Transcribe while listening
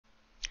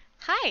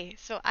Hi,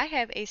 so I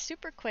have a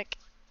super quick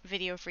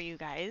video for you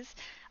guys.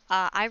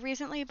 I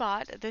recently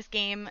bought this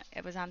game.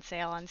 It was on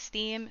sale on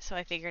Steam, so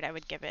I figured I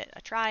would give it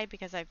a try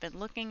because I've been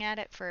looking at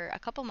it for a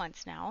couple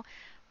months now.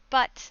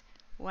 But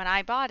when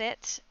I bought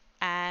it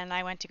and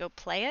I went to go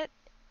play it,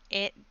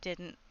 it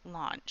didn't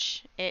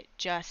launch. It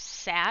just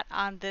sat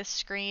on this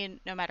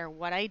screen no matter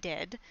what I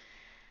did.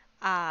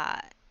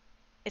 Uh,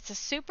 it's a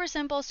super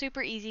simple,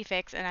 super easy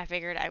fix, and I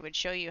figured I would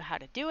show you how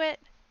to do it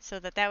so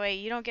that way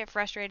you don't get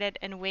frustrated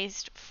and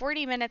waste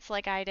 40 minutes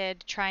like I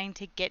did trying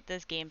to get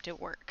this game to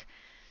work.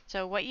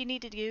 So what you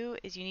need to do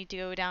is you need to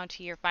go down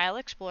to your File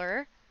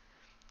Explorer,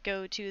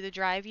 go to the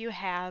drive you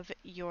have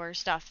your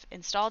stuff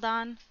installed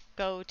on,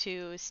 go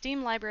to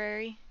Steam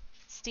Library,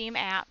 Steam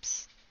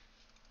Apps,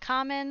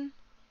 Common,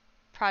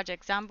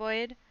 Project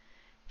Zomboid,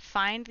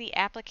 find the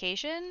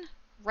application,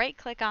 right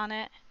click on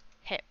it,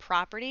 hit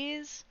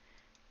Properties,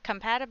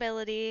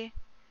 Compatibility,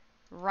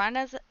 run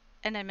as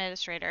an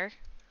administrator,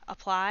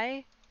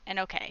 apply, and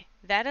okay.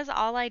 That is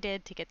all I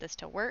did to get this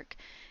to work,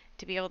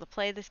 to be able to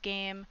play this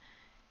game.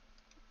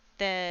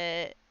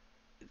 This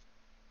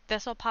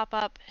will pop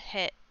up,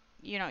 hit,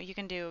 you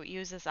can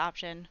use this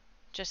option,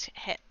 just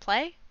hit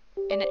play,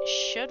 and it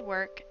should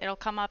work. It'll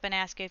come up and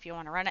ask you if you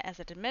want to run it as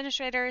an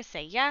administrator,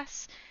 say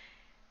yes,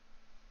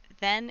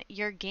 then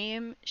your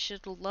game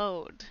should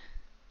load.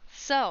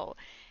 So,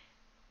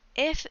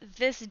 if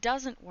this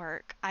doesn't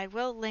work, I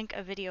will link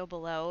a video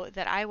below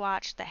that I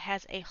watched that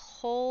has a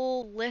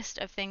whole list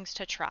of things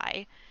to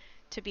try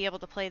to be able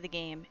to play the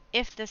game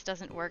if this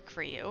doesn't work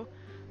for you.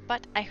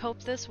 But I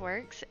hope this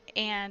works,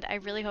 and I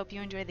really hope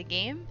you enjoy the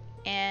game,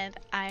 and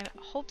I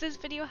hope this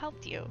video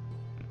helped you.